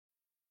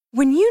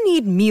When you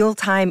need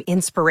mealtime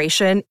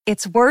inspiration,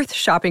 it's worth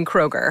shopping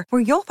Kroger,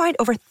 where you'll find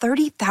over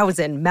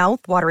 30,000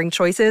 mouth-watering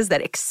choices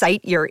that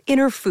excite your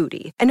inner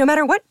foodie. And no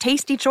matter what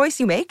tasty choice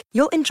you make,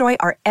 you'll enjoy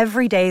our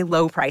everyday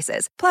low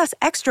prices, plus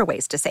extra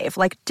ways to save,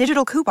 like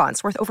digital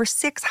coupons worth over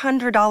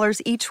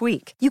 $600 each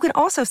week. You can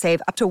also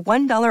save up to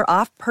 $1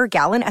 off per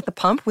gallon at the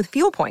pump with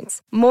fuel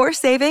points. More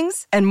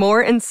savings and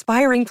more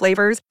inspiring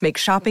flavors make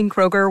shopping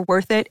Kroger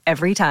worth it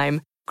every time.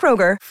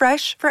 Kroger,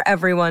 fresh for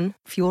everyone.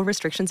 Fuel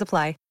restrictions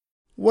apply.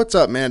 What's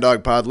up, Man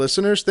Dog Pod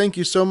listeners? Thank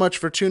you so much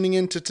for tuning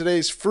in to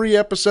today's free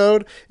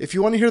episode. If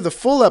you want to hear the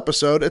full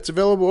episode, it's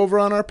available over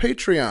on our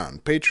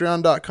Patreon,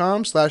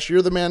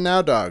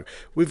 patreon.com/YourTheManNowDog.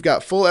 We've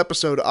got full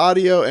episode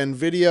audio and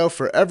video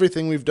for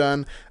everything we've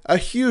done, a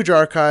huge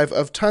archive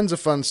of tons of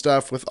fun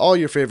stuff with all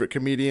your favorite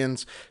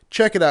comedians.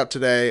 Check it out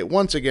today.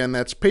 Once again,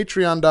 that's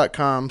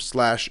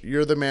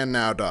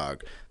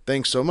patreon.com/YourTheManNowDog.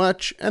 Thanks so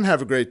much, and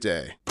have a great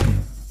day.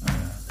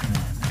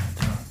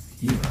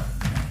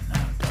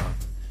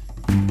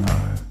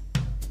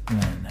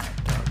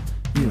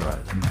 You are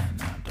the man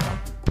now, dog.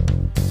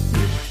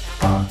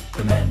 You are the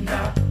man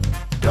now,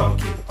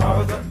 dog. You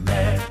are the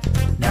man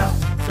now,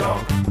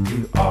 dog.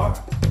 You are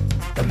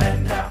the man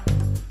now,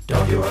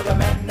 dog. You are the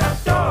man now,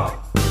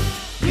 dog.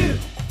 You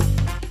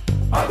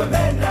are the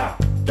man now,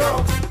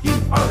 dog.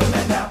 You are the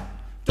man now,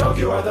 dog.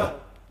 You are the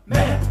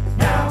man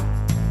now,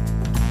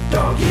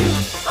 dog. You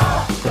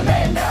are the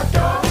man now,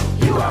 dog.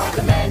 You are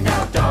the man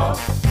now, dog.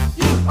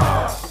 You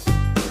are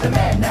the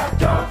man now,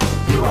 dog.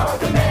 You are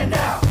the man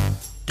now.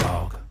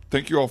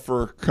 Thank you all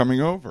for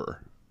coming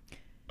over.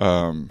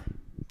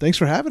 Thanks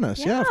for having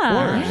us. Yeah, of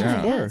course. Yeah,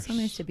 of course. It's so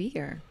nice to be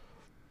here.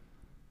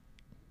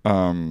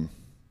 Were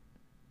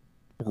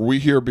we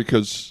here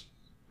because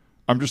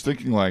I'm just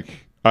thinking,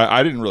 like,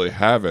 I didn't really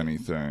have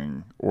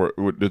anything, or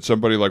did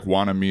somebody like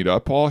want to meet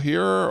up all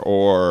here,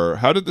 or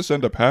how did this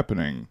end up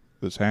happening?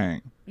 This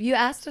hang. You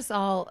asked us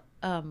all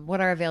what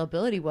our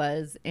availability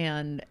was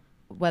and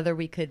whether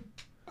we could.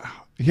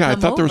 Yeah, I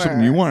thought there was over.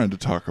 something you wanted to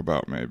talk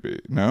about. Maybe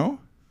no.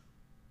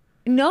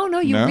 No,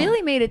 you No?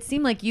 really made it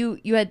seem like you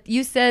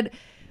said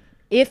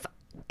if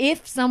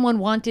someone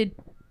wanted,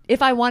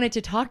 if I wanted to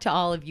talk to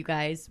all of you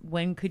guys,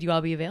 when could you all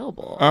be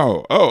available?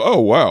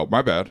 Oh, wow.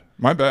 My bad.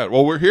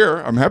 Well, we're here.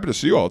 I'm happy to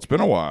see you all. It's been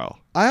a while.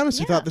 I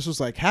honestly thought this was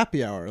like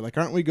happy hour. Like,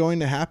 aren't we going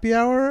to happy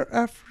hour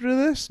after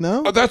this?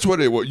 No? Oh, that's what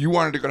you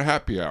wanted to go to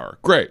happy hour.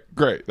 Great.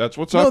 That's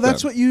what's up. No,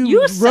 that's then. what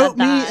you wrote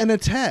me in a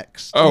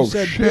text. Oh, you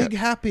said shit. big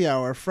happy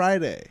hour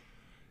Friday.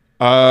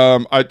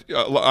 I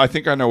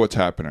think I know what's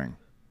happening.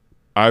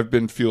 I've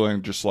been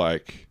feeling just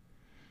like,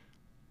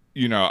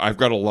 I've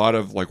got a lot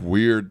of like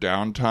weird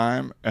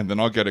downtime, and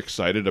then I'll get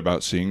excited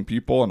about seeing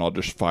people, and I'll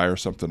just fire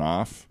something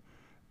off,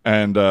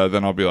 and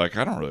then I'll be like,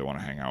 I don't really want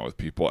to hang out with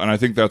people, and I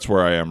think that's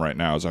where I am right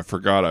now. Is I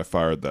forgot I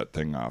fired that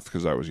thing off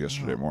because that was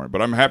yesterday morning,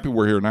 but I'm happy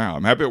we're here now.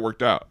 I'm happy it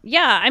worked out.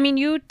 Yeah, I mean,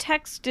 you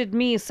texted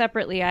me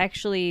separately. I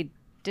actually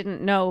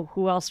didn't know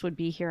who else would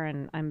be here,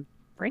 and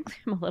frankly,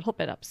 I'm a little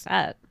bit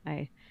upset.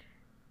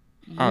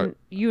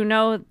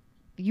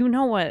 You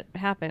know what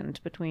happened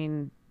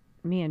between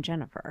me and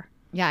Jennifer.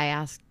 Yeah, I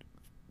asked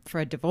for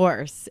a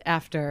divorce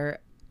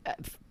after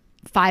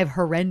 5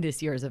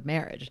 horrendous years of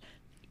marriage.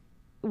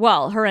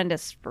 Well,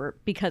 horrendous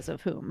because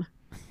of whom?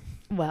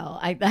 Well,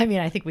 I mean,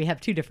 I think we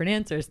have 2 different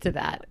answers to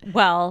that.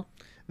 Well,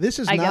 this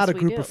is I not a guess we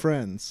group do. of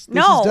friends. This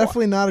No. is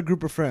definitely not a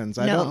group of friends.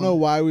 I No. don't know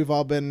why we've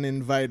all been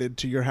invited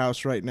to your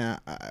house right now.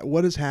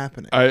 What is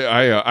happening?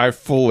 I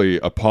fully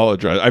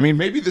apologize. I mean,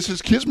 maybe this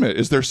is kismet.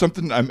 Is there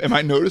something? Am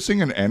I noticing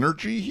an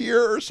energy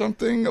here or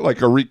something,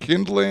 like a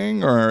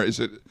rekindling, or is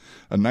it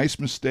a nice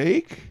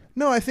mistake?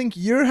 No, I think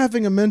you're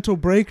having a mental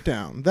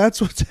breakdown. That's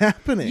what's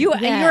happening. you're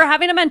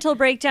having a mental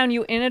breakdown.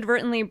 You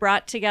inadvertently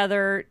brought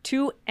together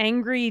 2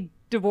 angry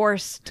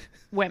divorced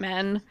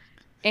women.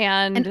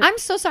 And I'm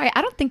so sorry.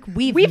 I don't think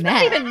we've not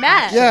met. even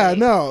met. Yeah,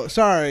 no,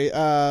 sorry.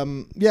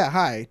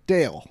 Hi,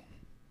 Dale.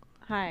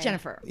 Hi.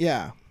 Jennifer.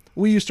 Yeah,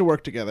 we used to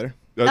work together.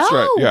 That's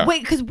right. Yeah.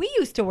 Wait, because we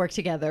used to work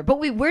together. But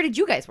where did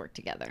you guys work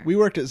together? We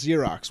worked at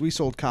Xerox. We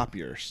sold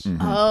copiers.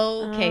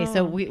 Oh, okay.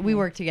 So we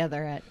worked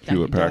together at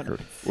Hewlett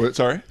Packard. What?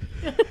 Sorry.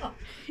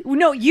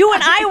 No, you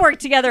and I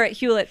worked together at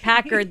Hewlett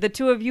Packard. The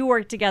 2 of you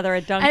worked together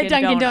at Dunkin'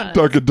 Donuts.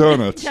 Dunkin'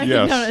 Donuts. Dunkin'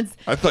 Yes. Donuts.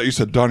 I thought you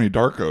said Donnie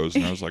Darko's,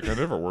 and I was like, I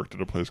never worked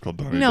at a place called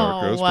Donnie No.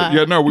 Darko's. But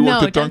yeah, no, we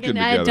worked at Dunkin'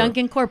 together.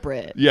 Dunkin'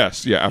 Corporate.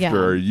 Yes. Yeah.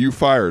 After you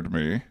fired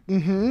me.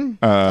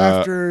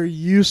 After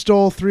you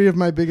stole 3 of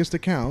my biggest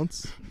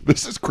accounts.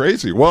 This is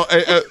crazy. Well,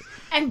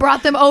 And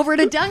brought them over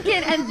to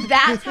Dunkin', and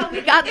that's how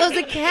we got those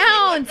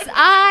accounts.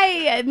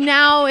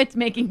 Now it's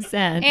making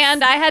sense.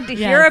 And I had to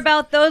hear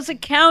about those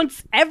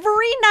accounts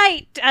every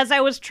night as I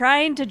was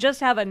trying to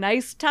just have a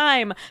nice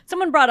time.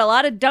 Someone brought a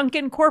lot of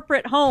Dunkin'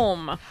 corporate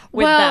home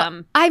with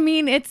them. I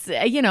mean, it's,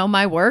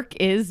 my work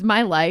is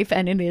my life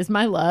and it is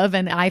my love,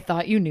 and I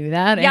thought you knew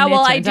that. Yeah, and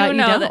well, it I turns do out you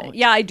know don't. that.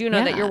 Yeah, I do know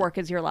Yeah. that your work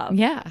is your love.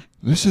 Yeah.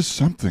 this is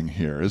something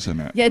here, isn't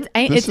it? Yeah,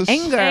 it's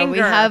anger.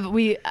 Anger.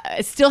 We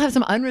still have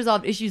some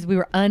unresolved issues we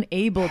were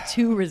unable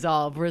to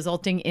resolve,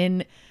 resulting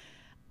in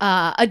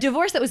a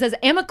divorce that was as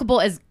amicable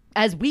as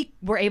as we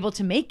were able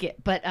to make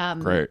it. But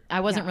Great. I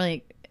wasn't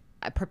really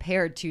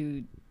prepared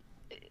to.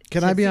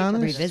 Can I be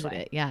honest? Revisit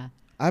it. Yeah.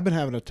 I've been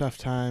having a tough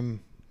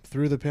time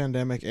through the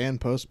pandemic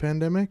and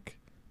post-pandemic,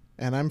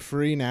 and I'm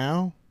free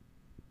now.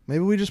 Maybe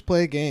we just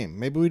play a game.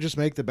 Maybe we just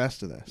make the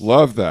best of this.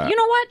 Love that. You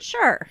know what?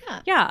 Sure.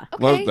 Yeah.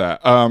 Okay. Love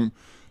that.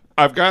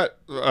 I've got.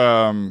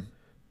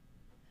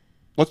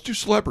 Let's do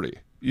celebrity.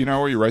 You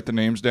know, where you write the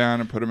names down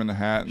and put them in the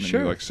hat, and then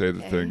Sure. you like say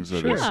the things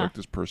that it's like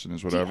this person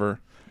is whatever.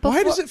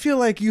 Why does it feel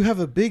like you have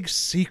a big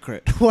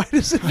secret? Why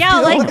does it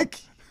Yeah, feel like-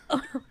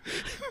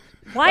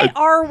 Why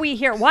are we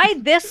here? Why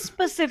this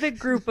specific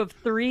group of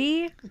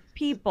 3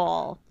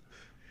 people?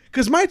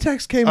 Because my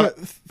text came at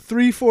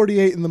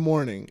 3:48 in the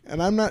morning,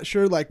 and I'm not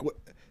sure, like,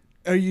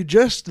 are you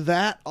just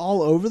that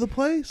all over the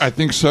place? I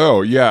think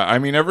so. Yeah. I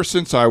mean, ever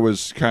since I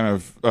was kind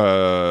of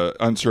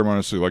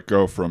unceremoniously let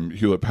go from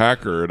Hewlett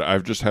Packard,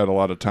 I've just had a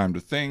lot of time to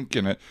think,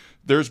 and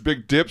there's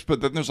big dips,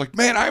 but then there's like,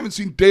 man, I haven't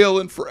seen Dale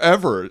in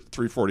forever. At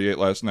 3:48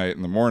 last night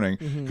in the morning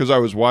because I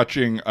was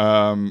watching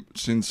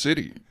Sin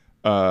City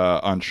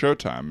on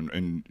Showtime,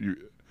 and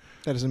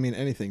That doesn't mean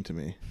anything to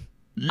me.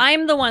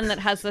 I'm the one that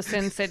has the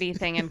Sin City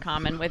thing in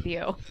common with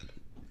you.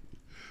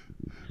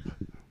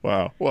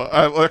 wow. Well,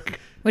 I look.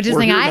 Which is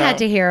we're something here I had now.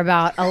 to hear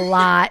about a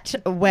lot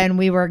when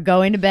we were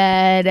going to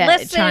bed,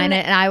 Listen. and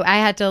I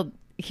had to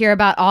hear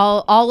about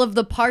all of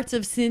the parts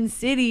of Sin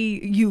City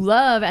you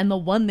love and the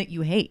one that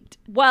you hate.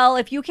 Well,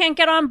 if you can't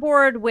get on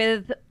board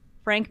with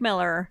Frank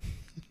Miller,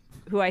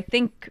 who I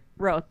think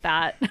wrote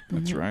that,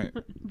 That's right.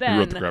 Then- He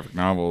wrote the graphic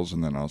novels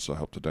and then also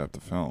helped adapt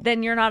the film.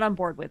 then you're not on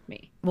board with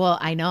me. Well,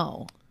 I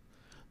know.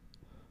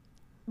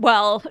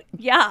 Well,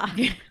 yeah.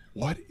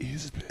 What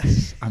is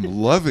this? I'm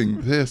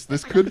loving this.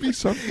 This could be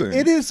something.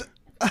 It is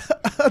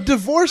a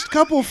divorced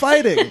couple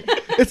fighting.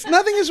 It's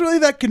nothing is really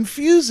that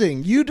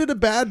confusing. You did a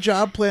bad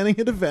job planning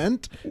an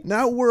event.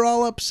 Now we're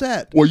all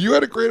upset. Well, you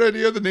had a great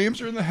idea. The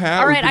names are in the hat.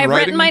 All right, We've been I've written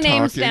writing my and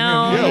names talking,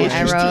 down. and let's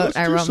I just do- let's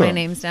wrote do my something.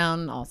 names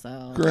down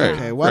also. Great.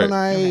 Okay, why don't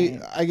Great.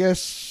 I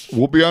guess,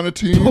 We'll be on a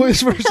team.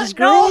 boys versus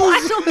No, girls?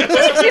 I don't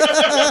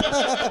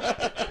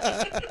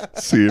believe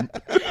you. Scene.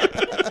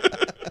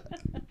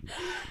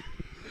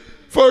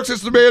 Folks,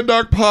 it's the Man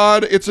Dog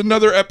Pod. It's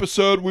another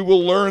episode. We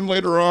will learn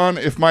later on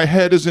if my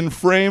head is in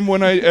frame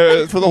when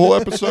I for the whole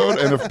episode,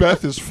 and if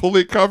Beth is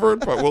fully covered.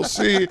 But we'll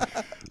see. We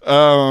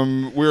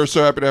are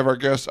so happy to have our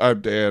guest.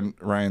 I'm Dan.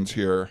 Ryan's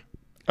here.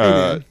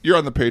 Dan. You're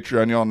on the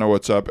Patreon. Y'all know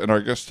what's up. And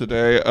our guests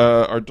today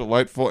are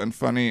delightful and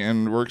funny,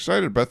 and we're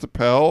excited. Beth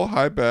Appel.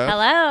 Hi, Beth.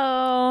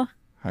 Hello.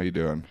 How you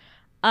doing?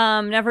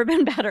 Never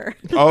been better.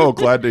 Oh,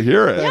 glad to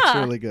hear it. That's Yeah.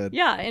 really good.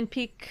 Yeah, in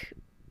peak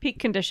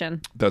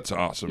condition. That's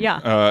awesome. Yeah.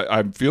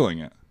 I'm feeling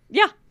it.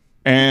 Yeah.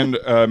 And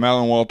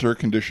Madeline Walter,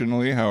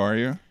 conditionally, how are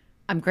you?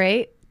 I'm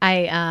great.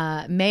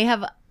 I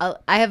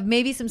have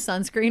maybe some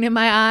sunscreen in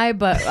my eye,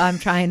 but I'm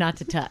trying not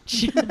to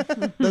touch.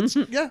 That's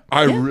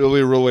I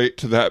really relate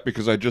to that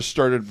because I just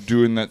started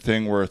doing that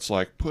thing where it's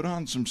like, put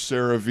on some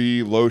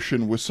CeraVe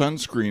lotion with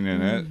sunscreen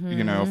in it,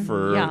 you know,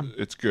 for Yeah.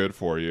 it's good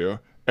for you.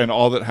 And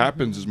all that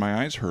happens is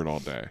my eyes hurt all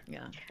day.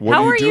 Yeah. What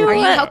How do are do you-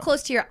 about How that?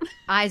 close to your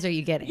eyes are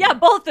you getting? Yeah,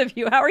 both of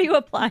you. How are you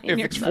applying If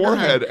your it's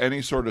forehead,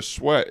 any sort of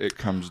sweat, it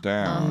comes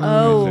down,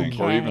 Oh, I think,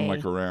 or even okay.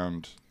 like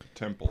around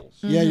temples.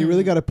 Yeah, you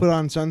really got to put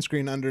on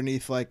sunscreen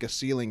underneath like a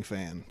ceiling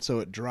fan so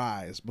it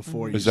dries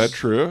before you. Is that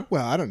true?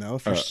 Well, I don't know.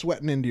 If you're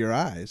sweating into your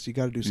eyes, you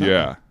got to do something.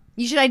 Yeah.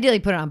 You should ideally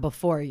put it on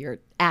before you're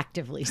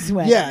actively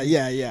sweating. Yeah.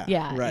 Yeah,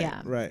 Right.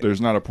 yeah. Right. There's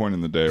not a point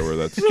in the day where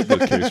that's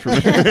the case for me.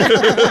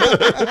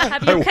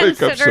 Have I you wake up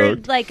considered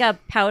soaked. like a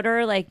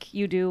powder like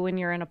you do when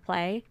you're in a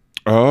play?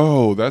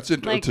 Oh, that's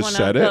it. Like To one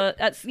set of it?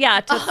 the, to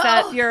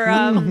set your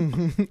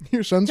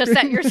Your sunscreen. to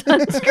set your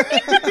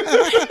sunscreen.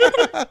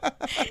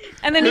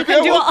 And then you Maybe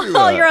can I do will do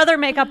all that. your other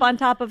makeup on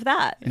top of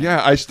that.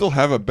 Yeah, I still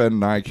have a Ben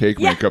Nye cake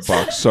makeup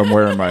box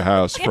somewhere in my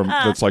house from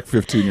that's like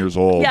 15 years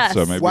old. Yes.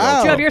 So maybe Wow.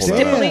 I'll Do you have your pull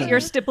that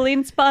out.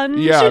 stippling sponge?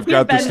 Yeah, I've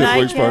got the Ben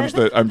Nye stippling sponge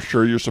kit? that I'm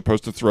sure you're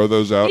supposed to throw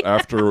those out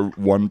after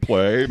one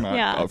play, not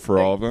Yeah. for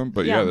all of them.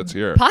 But yeah, Yeah. that's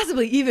here.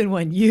 Possibly even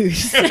when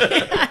used.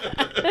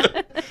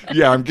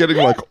 Yeah, I'm getting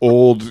like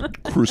old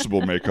Crucible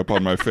makeup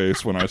on my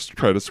face when I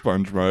try to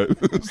sponge my.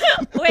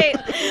 Wait,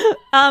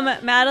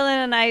 Madeline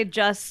and I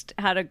just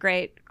had a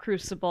great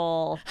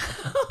Crucible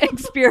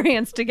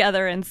experience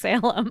together in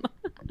Salem.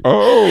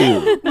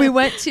 Oh, We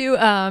went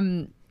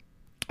to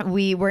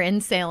we were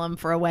in Salem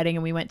for a wedding,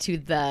 and we went to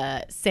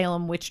the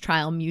Salem Witch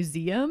Trial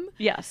Museum.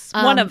 Yes,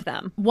 one of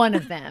them. One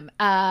of them.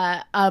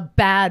 A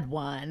bad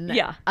one.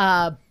 Yeah.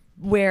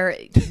 Where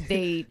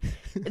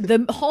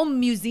the whole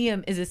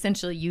museum is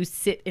essentially you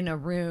sit in a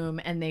room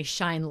and they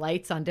shine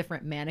lights on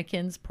different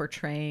mannequins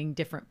portraying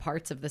different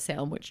parts of the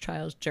Salem Witch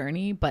Trials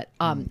journey. But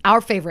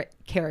our favorite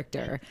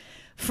character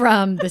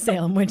from the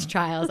Salem Witch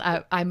Trials,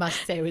 I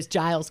must say, was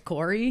Giles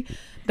Corey,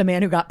 the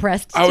man who got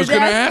pressed I was to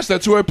going to death. ask.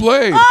 That's who I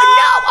played. Oh, no!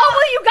 Oh,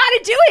 well, you got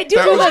to do it. Do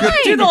That the was line. good.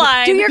 Do the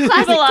line. Do your Do the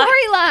classic line.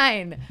 Corey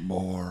line.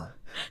 More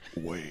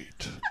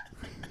weight.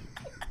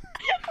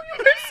 You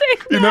were saying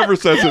He that. never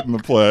says it in the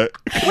play.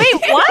 Wait,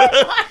 what?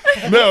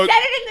 No, Said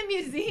it in the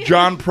museum.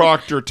 John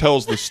Proctor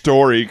tells the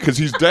story because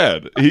he's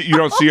dead. You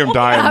don't see him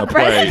die in the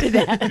play.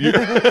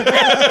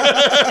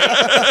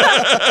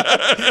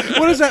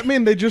 What does that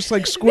mean? They just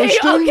like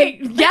squished him? Okay,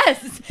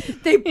 yes.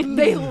 They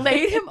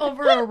laid him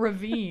over a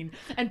ravine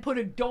and put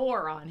a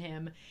door on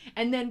him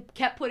and then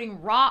kept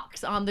putting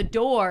rocks on the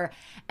door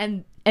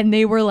and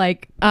they were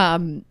like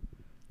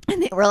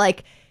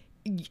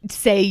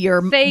say your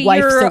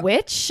wife's a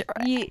witch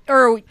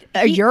or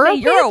you're a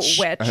witch.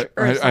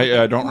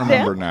 I don't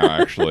remember now,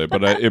 actually,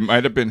 but it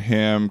might have been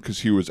him because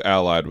he was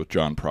allied with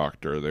John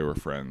Proctor. They were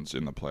friends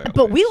in the play.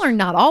 But we learned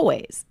not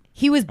always.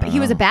 He was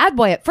a bad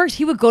boy at first.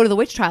 He would go to the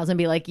witch trials and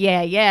be like,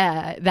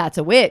 yeah, that's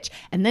a witch.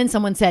 And then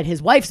someone said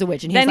his wife's a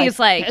witch, and he's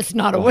like, it's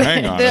not a witch.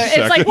 Hang on a It's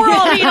second. like we're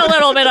all being a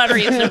little bit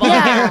unreasonable.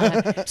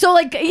 Yeah. So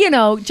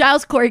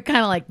Giles Corey kind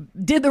of like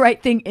did the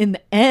right thing in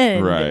the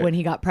end when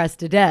he got pressed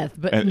to death,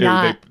 but and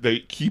not.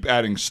 they keep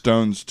adding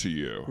stones to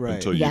you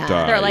until you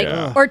die. They're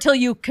like, or till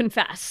you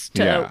confess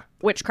to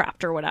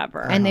witchcract or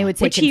whatever. And they would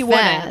say Which he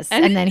confess,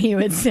 wouldn't. and then he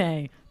would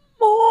say,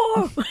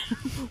 more.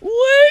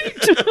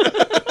 Wait.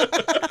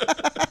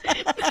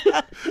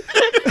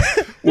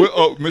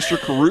 Well, Mr.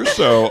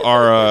 Caruso,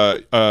 our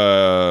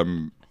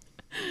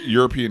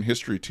European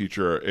history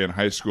teacher in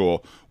high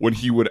school, when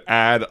he would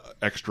add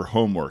extra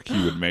homework,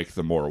 he would make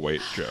the more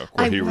weight joke.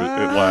 Where he would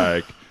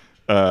like.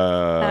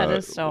 That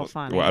is so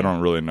funny. Well, I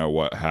don't really know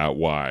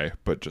why,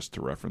 but just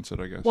to reference it,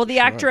 I guess. Well, the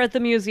actor at the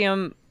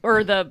museum,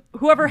 or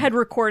whoever had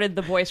recorded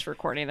the voice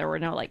recording, there were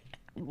no like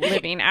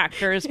living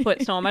actors,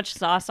 put so much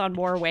sauce on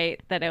more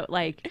weight that it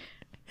like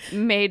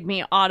made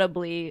me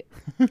audibly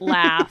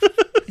laugh.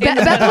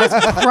 Beth was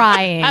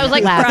crying. I was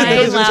like laughing. crying,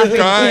 There's laughing. a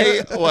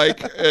guy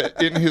like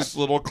in his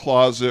little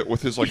closet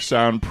with his like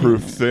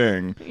soundproof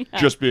thing,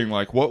 just being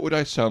like, "What would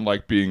I sound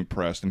like being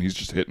pressed?" And he's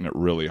just hitting it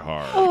really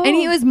hard. And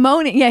he was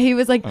moaning. Yeah, he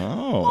was like,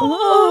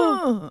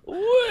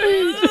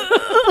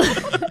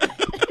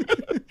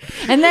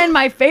 And then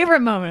my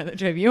favorite moment of the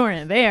trip, you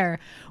weren't there.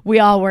 We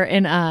all were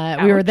in.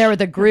 We were there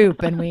with a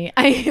group, and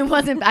it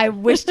wasn't. I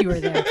wished you were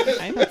there.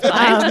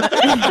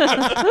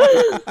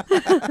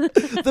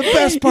 The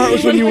best part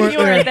was when you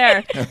weren't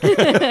there.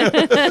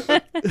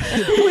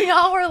 We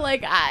all were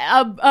like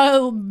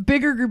a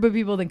bigger group of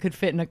people than could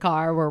fit in a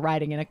car. Were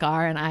riding in a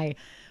car, and I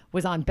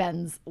was on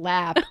Ben's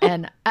lap,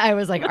 and I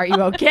was like, "Are you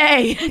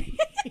okay?"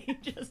 He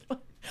just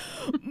went,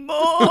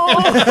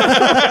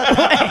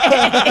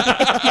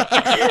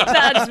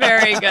 That's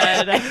very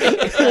good.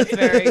 That's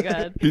very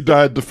good. He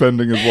died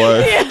defending his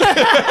wife.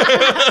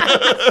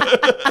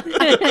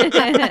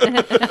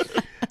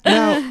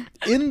 Now,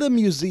 in the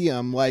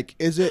museum, like,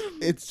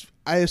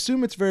 I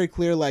assume it's very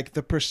clear, like,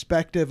 the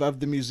perspective of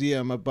the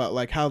museum about,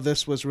 like, how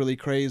this was really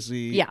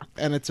crazy. Yeah.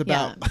 And it's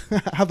about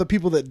how the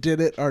people that did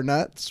it are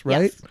nuts,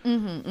 right?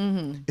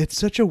 Yes. It's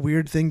such a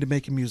weird thing to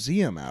make a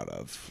museum out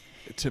of,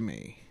 to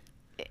me.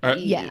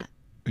 Yeah.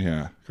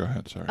 Yeah, go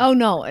ahead. Sorry. Oh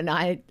no, and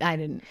I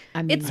didn't.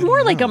 I mean, It's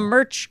more like a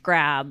merch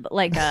grab,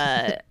 like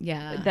a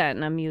Yeah.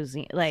 than a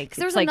museum. Like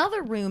there's it's like,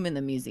 another room in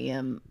the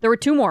museum. There were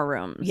 2 more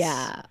rooms.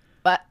 Yeah,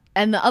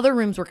 and the other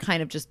rooms were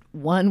kind of just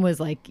one was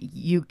like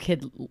you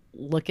could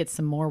look at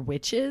some more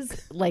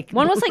witches. Like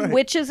One was like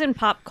witches in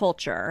pop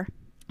culture.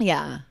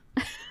 yeah,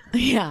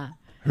 yeah.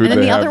 Who'd And then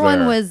they the have other one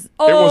there? was It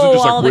wasn't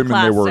just all like the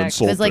women they were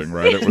classics. insulting, It was like-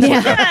 right? It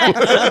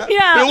was like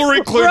Yeah.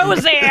 Hillary Clinton.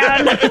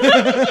 Roseanne.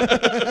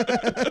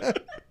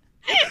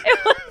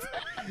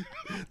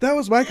 That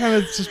was my kind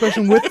of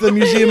suspicion with the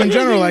museum in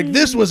general. Like,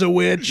 this was a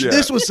witch. Yeah.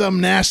 This was some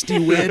nasty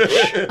witch.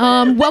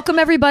 Welcome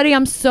everybody.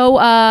 I'm so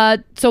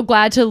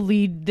glad to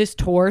lead this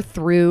tour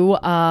through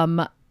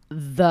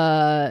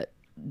the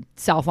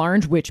South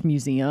Orange Witch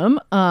Museum.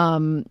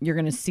 You're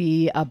going to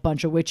see a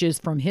bunch of witches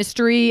from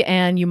history,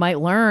 and you might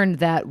learn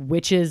that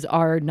witches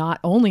are not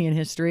only in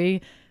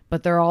history,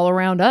 but they're all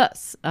around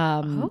us.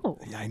 Yeah,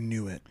 I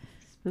knew it.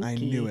 I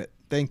knew it.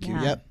 Thank you.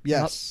 Yeah. Yep.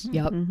 Yes.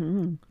 Yep.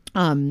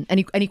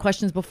 Any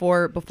questions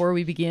before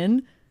we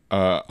begin?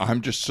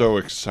 I'm just so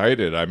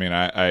excited. I mean,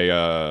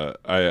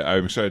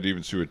 I'm excited to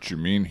even see what you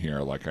mean here.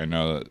 Like, I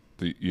know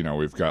that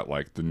we've got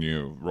like the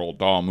new Roald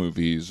Dahl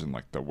movies and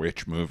like the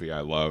witch movie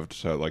I loved.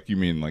 So like, you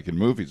mean like in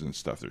movies and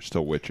stuff, there's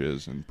still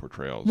witches and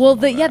portrayals. Well,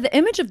 and all that. the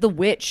image of the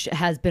witch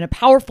has been a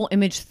powerful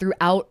image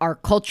throughout our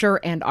culture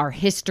and our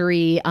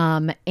history.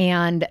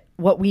 And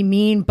what we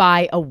mean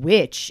by a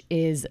witch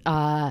is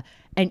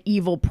an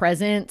evil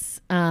presence,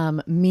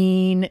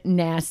 mean,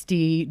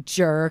 nasty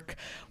jerk,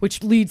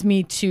 which leads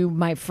me to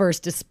my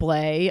first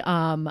display.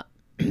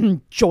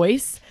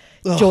 Joyce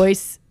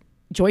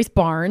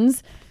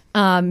Barnes.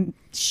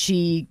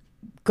 She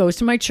goes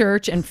to my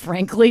church and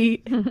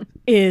frankly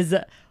is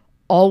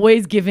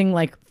always giving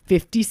like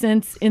 50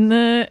 cents in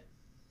the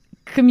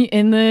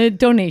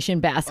donation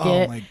basket.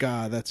 Oh my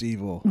God, that's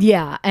evil.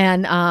 Yeah.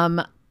 And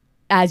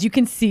as you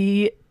can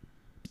see,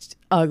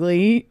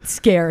 ugly,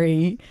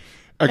 scary.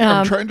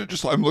 I'm trying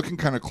to I'm looking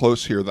kind of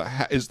close here.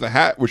 Is the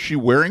hat, was she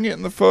wearing it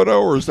in the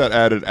photo or is that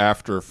added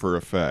after for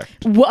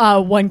effect?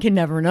 One can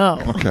never know.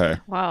 Okay.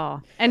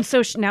 Wow. And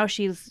so now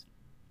she's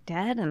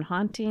dead and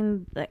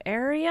haunting the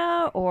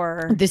area,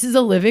 or This is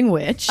a living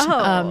witch.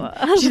 Oh.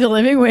 She's a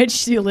living witch.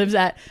 She lives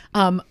at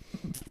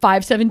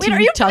 517 Wait,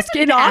 are you trying to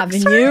Tuscan dox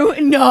Avenue.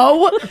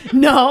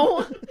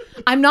 No.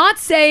 I'm not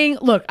saying.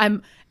 Look,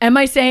 am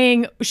I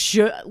saying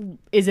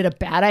is it a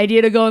bad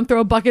idea to go and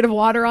throw a bucket of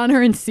water on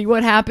her and see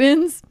what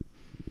happens?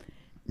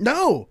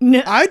 No,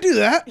 No. I do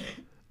that.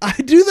 I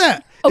do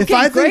that. If Okay,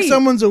 I think great.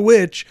 someone's a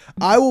witch,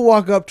 I will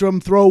walk up to them,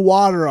 throw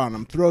water on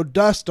them, throw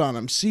dust on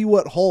them, see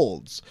what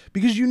holds.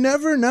 Because you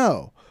never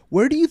know.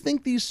 Where do you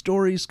think these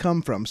stories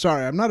come from?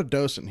 Sorry, I'm not a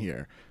docent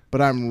here,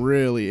 but I'm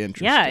really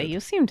interested. yeah, you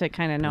seem to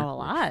kind of know a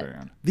lot.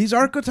 These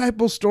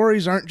archetypal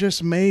stories aren't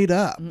just made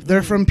up.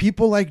 They're from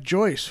people like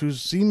Joyce, who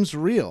seems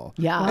real.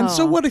 Yeah. And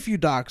so what if you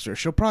dox her?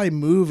 She'll probably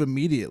move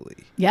immediately.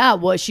 Yeah,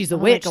 well, she's a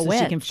witch, like a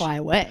so she can witch. fly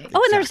away.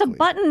 Oh, and there's a Exactly.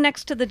 button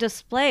next to the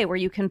display where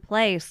you can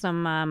play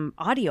some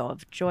audio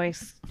of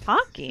Joyce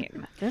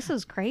talking. This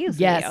is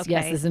crazy. Yes, Okay.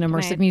 yes, it's an Can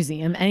immersive I-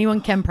 museum. Anyone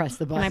can press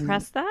the button. Can I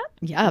press that?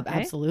 Yeah, Okay.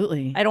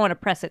 absolutely. I don't want to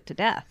press it to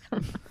death.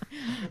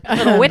 A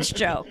little witch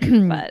joke,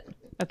 but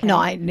okay.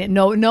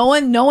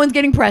 No one's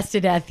getting pressed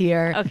to death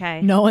here.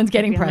 Okay. No one's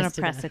getting Maybe I'm pressed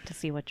to gonna press death. it to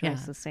see what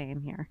Joyce Yeah. is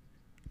saying here.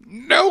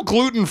 No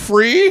gluten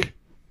free.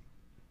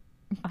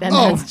 Then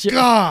Oh, that's ju-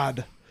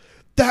 God.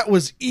 That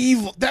was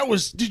evil.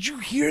 Did you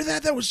hear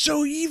that? That was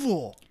so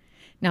evil.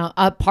 Now,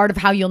 part of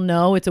how you'll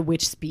know it's a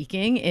witch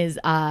speaking is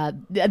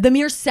the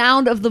mere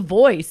sound of the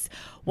voice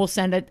will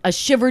send a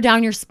shiver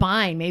down your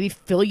spine, maybe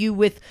fill you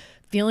with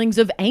feelings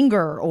of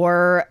anger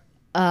or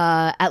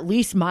at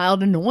least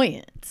mild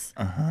annoyance.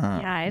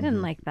 Yeah, I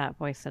didn't like that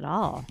voice at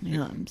all.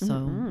 Yeah,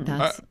 so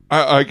that's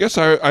I guess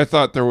I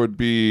thought there would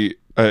be.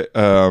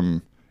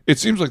 It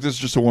seems like this is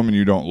just a woman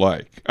you don't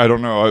like. I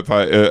don't know if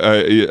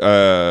if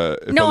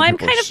No, other I'm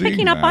people kind are of picking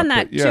seeing up on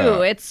that but yeah.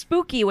 too. It's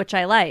spooky, which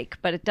I like,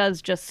 but it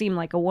does just seem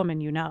like a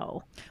woman you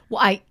know.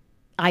 well,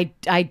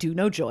 I do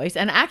know Joyce,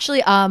 and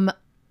actually,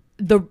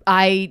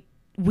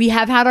 we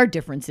have had our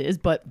differences,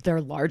 but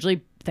they're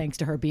largely thanks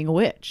to her being a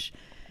witch.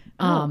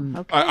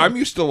 Okay. I'm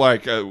used to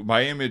like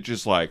my image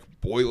is like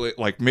boiling,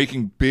 like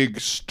making big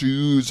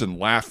stews and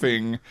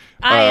laughing.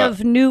 Eye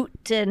of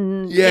Newt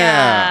and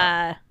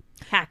Yeah.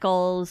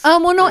 hackles.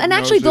 Well, no, and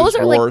actually, Noses, those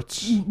are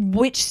warts. like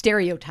witch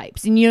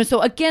stereotypes, and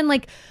so again,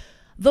 like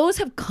those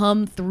have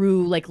come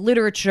through like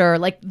literature.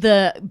 Like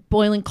the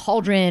boiling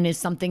cauldron is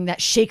something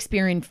that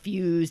Shakespeare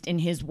infused in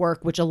his work,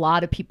 which a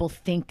lot of people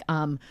think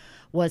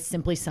was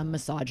simply some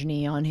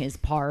misogyny on his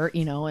part,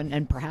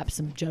 and perhaps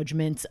some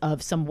judgments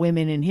of some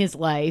women in his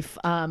life.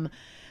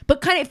 But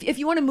kind of, if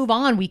you want to move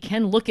on, we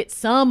can look at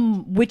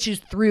some witches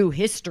through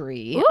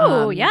history.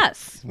 Ooh,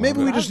 yes.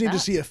 Maybe we just need to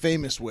see a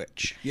famous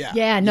witch. Yeah.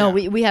 Yeah, no,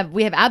 we have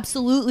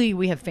absolutely,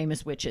 we have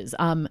famous witches.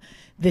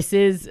 This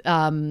is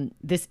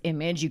this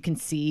image you can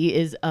see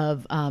is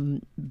of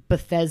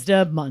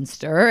Bethesda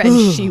Munster,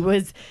 and she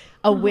was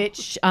a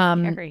witch.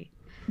 Scary.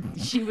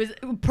 She was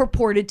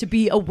purported to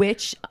be a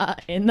witch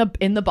in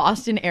the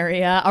Boston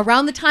area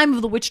around the time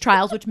of the witch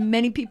trials, which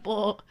many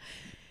people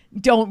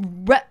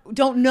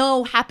don't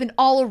know happened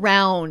all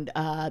around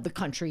the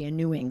country in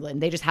New England.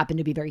 They just happen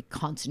to be very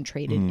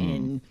concentrated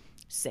in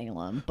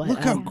Salem. But Look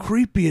how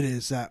creepy it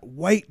is, that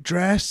white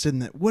dress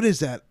and that, what is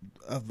that,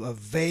 a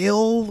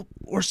veil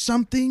or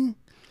something?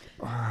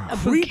 A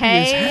Creepy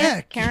bouquet. as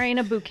heck. Carrying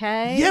a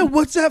bouquet. Yeah,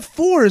 what's that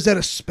for? Is that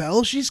a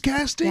spell she's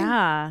casting?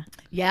 Yeah.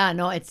 yeah,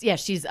 no,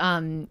 she's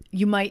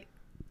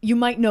you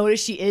might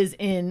notice she is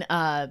in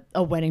a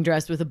wedding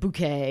dress with a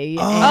bouquet.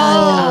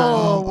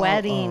 Oh,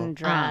 wedding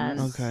dress.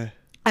 Okay.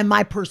 And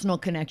my personal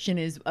connection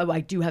is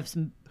I do have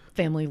some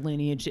family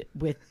lineage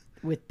with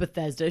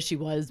Bethesda. She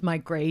was my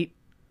great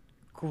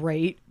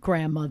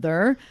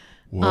grandmother.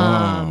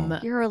 Wow.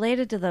 You're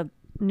related to the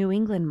New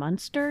England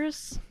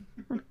Munsters?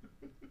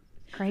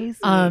 Crazy.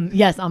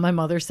 Yes, on my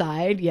mother's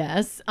side,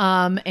 yes.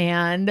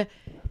 And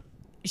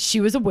she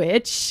was a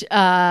witch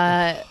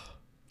because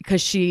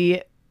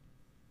she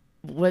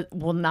was,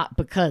 well, not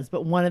because,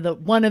 but one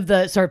of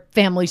the sort of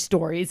family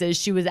stories is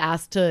she was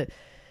asked to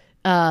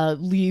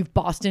leave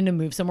Boston and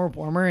move somewhere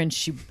warmer, and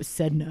she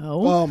said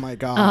no. Oh my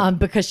God.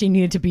 Because she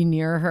needed to be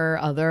near her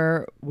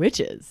other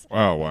witches.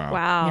 Wow. Wow.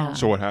 Yeah.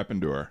 So what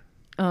happened to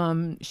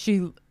her?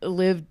 She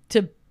lived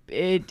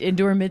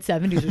into her mid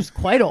 70s, which was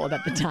quite old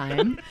at the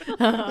time,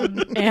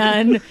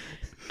 and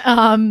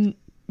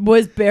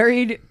was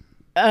buried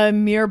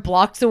mere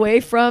blocks away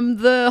from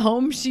the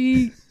home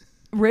she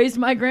raised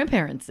my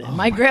grandparents in.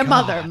 My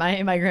grandmother,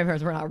 my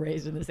grandparents were not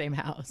raised in the same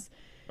house.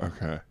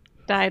 Okay.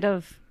 Died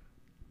of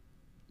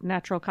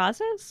natural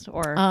causes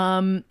or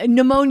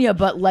Pneumonia,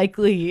 but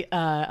likely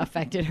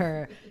affected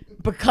her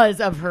because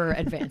of her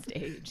advanced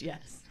age.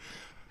 Yes.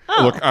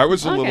 Look, I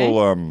was a okay.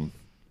 little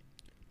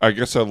I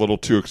guess a little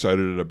too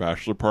excited at a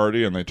bachelor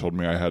party, and they told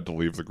me I had to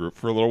leave the group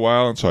for a little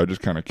while, and so I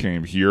just kind of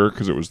came here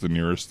because it was the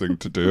nearest thing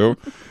to do.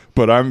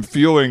 But I'm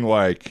feeling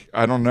like,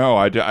 I don't know,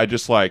 I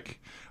just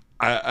like,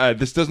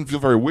 this doesn't feel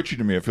very witchy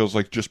to me. It feels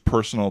like just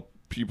personal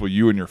people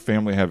you and your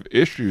family have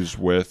issues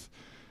with.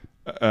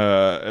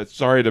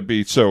 Sorry to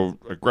be so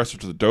aggressive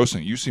to the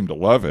docent. You seem to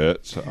love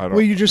it. So I don't.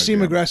 Well, you just seem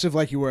maybe aggressive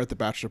like you were at the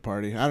bachelor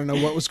party. I don't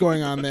know what was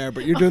going on there,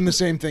 but you're doing the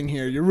same thing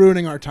here. You're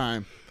ruining our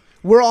time.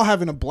 We're all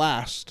having a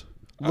blast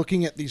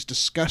looking at these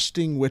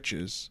disgusting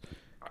witches.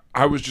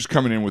 I was just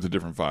coming in with a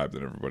different vibe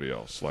than everybody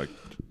else, like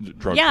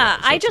drug. Yeah,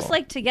 girls, I that's just all.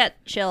 like to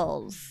get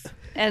chills,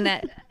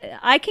 and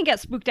I can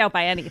get spooked out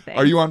by anything.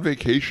 Are you on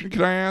vacation?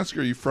 Can I ask?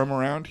 Are you from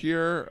around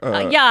here?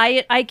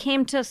 Yeah, I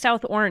came to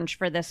South Orange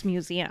for this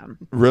museum.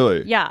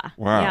 Really? Yeah.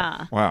 Wow.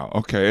 Yeah. Wow.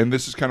 Okay. And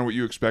this is kind of what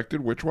you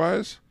expected,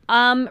 witch-wise?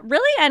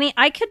 Really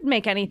I could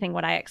make anything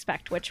what I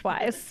expect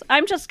witch-wise.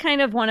 I'm just kind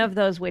of one of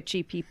those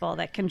witchy people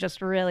that can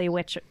just really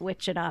witch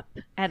it up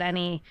at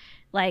any,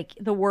 like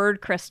the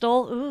word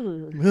crystal.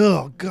 Ooh,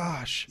 Oh,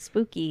 gosh.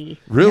 spooky.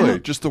 Really?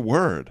 Just the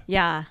word?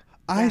 Yeah.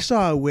 I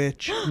saw a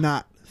witch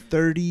not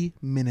 30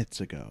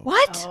 minutes ago.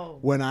 What?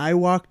 When I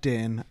walked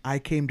in, I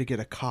came to get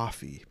a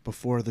coffee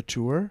before the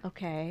tour.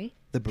 Okay.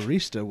 The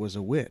barista was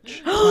a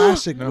witch.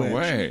 Classic No witch.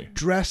 way.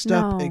 Dressed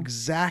up No.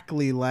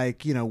 exactly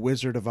like,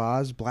 Wizard of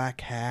Oz.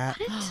 Black hat,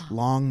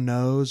 long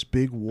nose,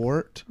 big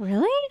wart.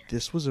 Really?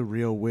 This was a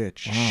real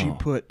witch. She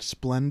put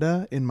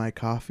Splenda in my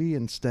coffee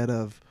instead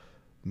of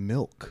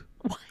milk.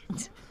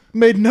 What?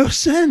 Made no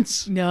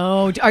sense.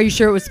 No, are you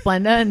sure it was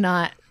Splenda and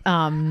not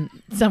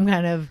some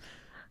kind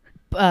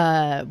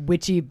of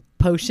witchy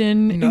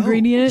potion No.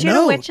 ingredient? She had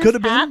No, a witch's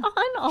could've hat been.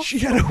 on? Oh, She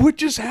had a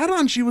witch's hat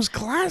on. She was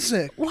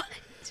classic. what?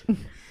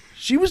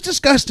 She was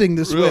disgusting,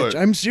 this Really? witch.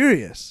 I'm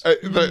serious.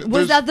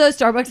 Was that the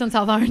Starbucks on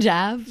South Orange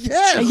Ave?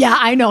 Yes. Yeah,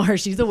 I know her.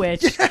 She's a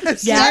witch.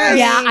 Yes. Yeah, Yes.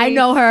 yeah,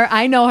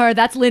 I know her.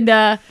 That's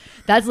Linda.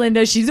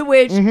 She's a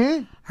witch.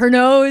 Mm-hmm. Her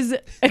nose,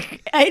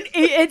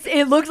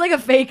 it looks like a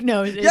fake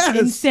nose. It's Yes.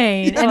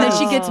 insane. And then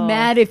she gets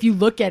mad if you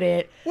look at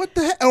it. What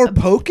the heck? Or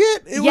poke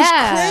it? It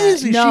Yeah,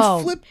 was crazy. no.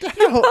 She flipped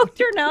out. Poked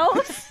your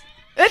nose?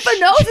 If her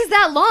nose is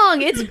that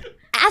long, it's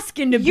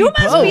asking to be You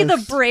must be the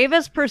poked.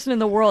 bravest person in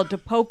the world to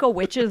poke a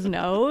witch's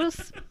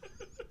nose.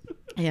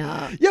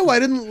 Yeah. Yeah, well, I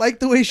didn't like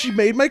the way she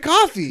made my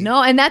coffee.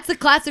 No, and that's the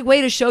classic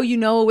way to show you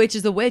know a witch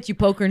is a witch. You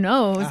poke her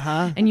nose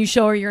and you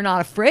show her you're not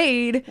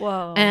afraid.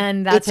 Whoa.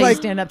 And that's It's how you like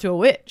stand up to a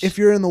witch. If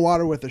you're in the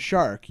water with a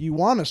shark, you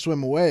want to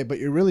swim away, but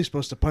you're really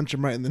supposed to punch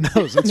him right in the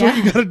nose. That's what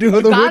you got to do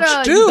with a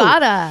witch, too. You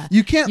gotta.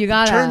 You can't You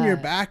gotta. turn your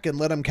back and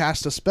let him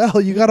cast a spell.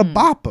 You got to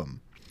bop him.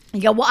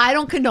 Yeah, well, I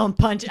don't condone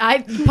punch. I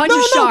punch No, a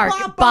no,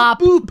 shark,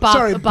 bop, boop.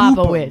 Sorry, bop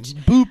boop a 'em. witch.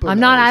 Boop 'em I'm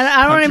not. I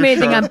don't Punch have a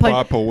anything shark, on punch.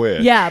 bop a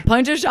witch. Yeah,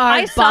 punch a shark,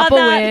 I saw bop a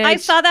that. witch. I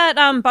saw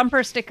that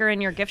bumper sticker in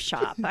your gift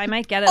shop. I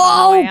might get it. on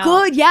the Oh, way out.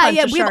 good. Yeah, Punch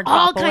yeah. a We have shark,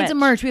 all bop a kinds of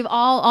witch. merch. We have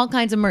all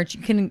kinds of merch.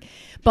 You can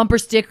bumper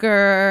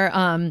sticker,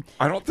 I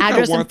don't think I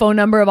address and want- phone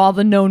number of all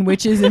the known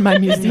witches in my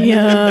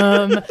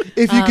museum.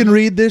 If you can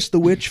read this, the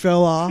witch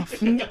fell off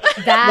the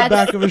That's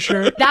back of a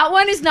shirt. That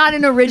one is not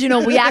an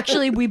original.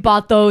 We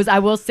bought those. I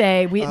will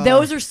say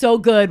those are so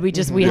good. We it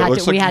had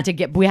looks to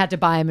like we had to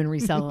buy them and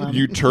resell them.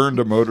 You turned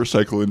a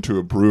motorcycle into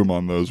a broom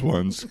on those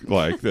ones.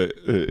 Like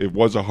it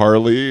was a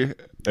Harley,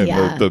 and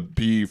Yeah. the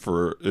B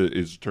for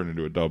is turned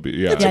into a W.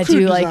 Yeah, yeah, do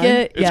you like design.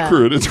 it? it's yeah.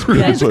 crude. It's crude.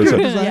 That's what I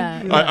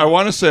said. Yeah. I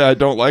want to say I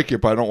don't like it,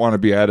 but I don't want to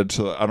be added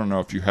to. I don't know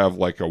if you have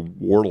like a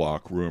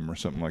warlock room or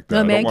something like that. No,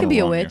 I a don't man wanna can be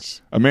a wrong you.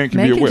 witch. A man can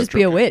Man be a can witch. just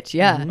be a witch.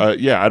 Yeah.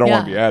 Yeah, I don't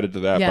want to Yeah. be added to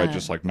that by Yeah.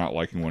 just like not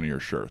liking one of your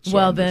shirts. So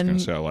Well, I'm just then- gonna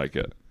say I like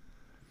it.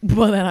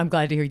 Well, then I'm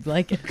glad to hear you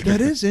like it. That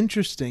is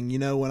interesting.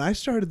 When I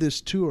started this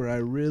tour, I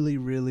really,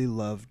 really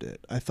loved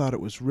it. I thought it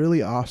was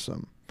really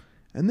awesome.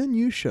 And then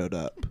you showed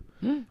up.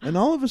 And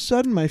all of a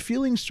sudden, my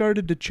feelings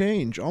started to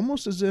change,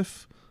 almost as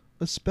if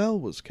a spell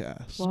was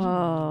cast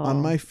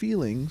on my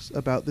feelings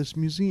about this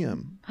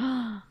museum.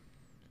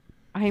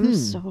 I'm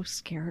so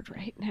scared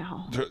right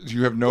now.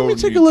 You have no. Let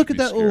me take need a look to at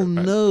be that little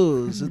scared.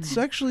 nose. It's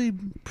actually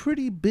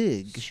pretty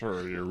big.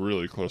 Sir, you're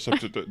really close up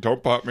to.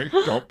 Don't bop me.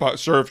 Don't bop,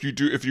 sir.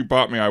 If you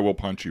bop me, I will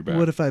punch you back.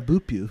 What if I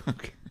boop you?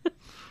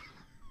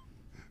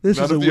 This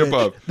None is a of the witch.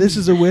 above. This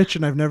is a witch,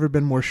 and I've never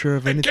been more sure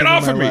of anything Get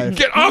off in of my me! life.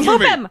 Get off of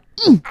Move me! him.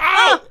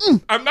 Ow!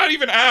 I'm not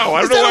even ow.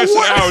 I don't know why I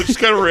said ow. It's just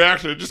kind of a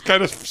reaction. It just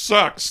kind of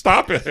sucks.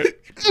 Stop it.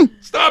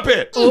 Stop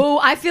it. Oh,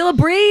 I feel a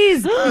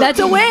breeze. That's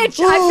a witch.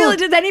 I feel it.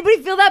 Does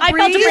anybody feel that I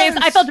breeze? felt a breeze.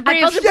 I felt a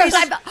breeze. I felt a breeze.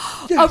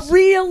 Yes. Yes. A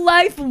real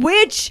life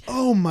witch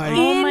Oh my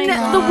in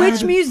God. the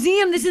witch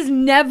museum. This has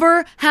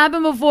never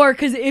happened before.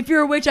 Because if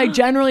you're a witch, I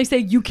generally say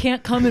you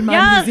can't come in my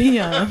Yes.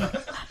 museum.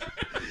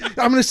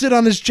 I'm gonna sit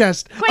on his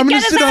chest. I'm gonna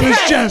get sit his on his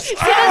address. chest. Sit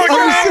I'm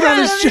gonna sit on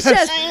his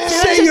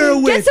chest. Say you're a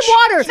witch. Get some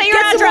water. Say your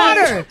Get some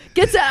address.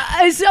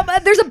 water.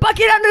 There's a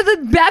bucket under the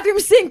bathroom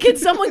sink. Can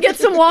someone get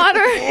some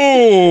water?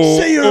 Oh.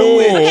 Say you're a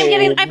witch.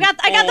 Okay, I got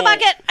the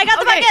bucket. I got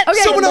the bucket. Okay.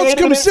 Someone else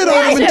come sit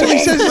on him until he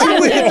says he's a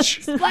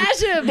witch.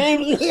 Splash him.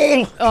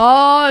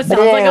 Oh, sounds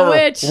like a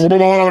witch.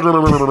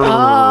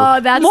 Oh,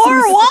 that's More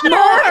some- water.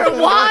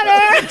 More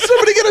water.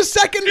 Somebody get a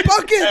second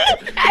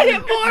bucket. I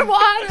need more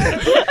water.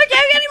 Okay,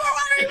 I'm getting more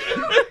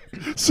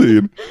water.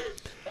 Scene.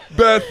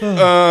 Beth,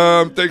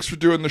 thanks for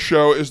doing the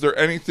show. Is there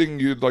anything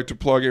you'd like to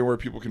plug in where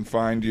people can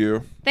find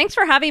you? Thanks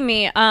for having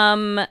me.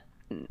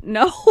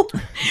 No.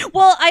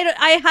 Well,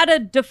 I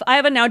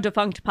have a now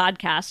defunct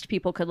podcast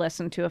people could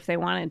listen to if they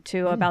wanted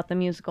to about the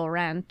musical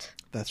Rent.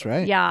 That's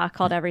right. Yeah,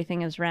 called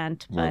Everything Is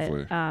Rent.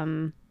 Lovely. But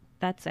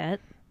that's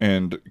it.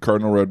 And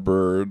Cardinal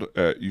Redbird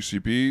at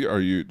UCB, are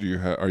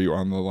you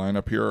on the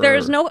lineup here?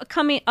 There's no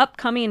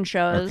upcoming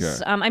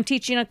shows. Okay. I'm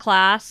teaching a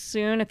class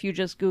soon. If you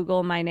just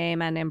Google my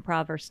name and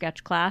improv or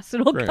sketch class,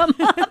 it'll Great. come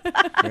up.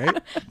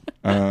 Right?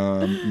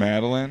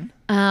 Madeline?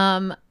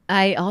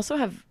 I also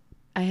have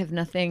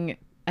nothing.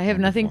 I have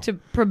nothing to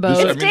promote.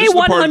 This- I mean, Day this is the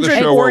part of the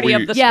show where 140 of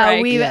we- the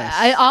strike.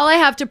 Yes. All I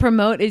have to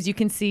promote is you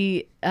can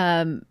see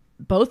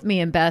both me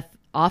and Beth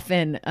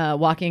often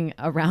walking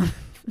around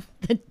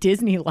the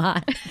Disney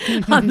lot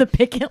on the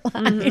picket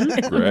line in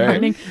the Great.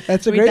 morning.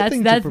 That's a great thing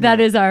to That promote.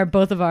 is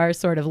both of our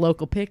sort of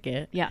local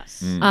picket.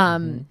 Yes.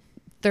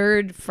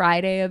 Third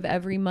Friday of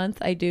every month,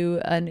 I do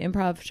an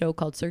improv show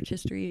called Search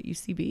History at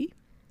UCB.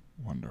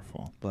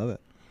 Wonderful. Love it.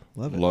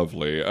 Love it.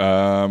 Lovely.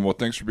 Well,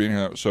 thanks for being here.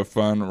 That was so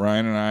fun.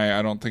 Ryan and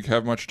I don't think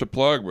have much to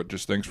plug, but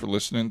just thanks for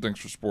listening. Thanks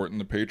for supporting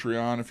the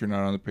Patreon. If you're not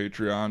on the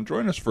Patreon,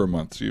 join us for a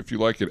month. See if you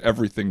like it.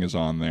 Everything is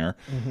on there.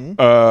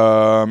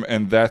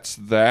 And that's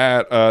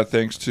that.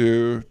 Thanks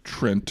to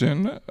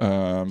Trenton.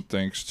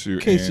 Thanks to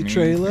Casey Annie.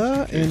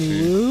 Trela, Casey.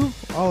 Annie Wu,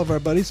 all of our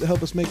buddies that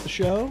help us make the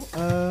show.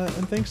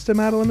 And thanks to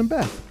Madeline and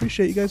Beth.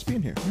 Appreciate you guys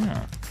being here.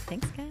 Yeah.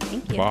 Thanks, guys.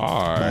 Thank you.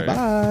 Bye.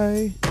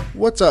 Bye.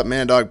 What's up,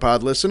 Man Dog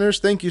Pod listeners?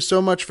 Thank you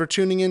so much for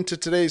tuning in to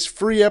today's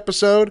free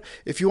episode.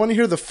 If you want to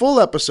hear the full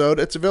episode,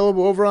 it's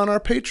available over on our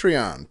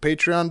Patreon,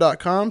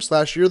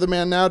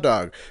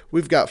 patreon.com/you'rethemannowdog.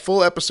 We've got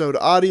full episode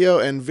audio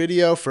and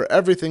video for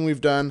everything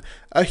we've done,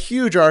 a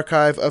huge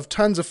archive of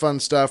tons of fun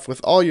stuff with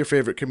all your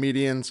favorite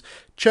comedians.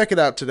 Check it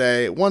out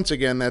today. Once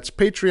again, that's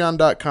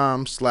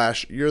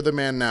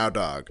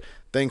patreon.com/you'rethemannowdog.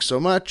 Thanks so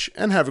much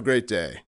and have a great day.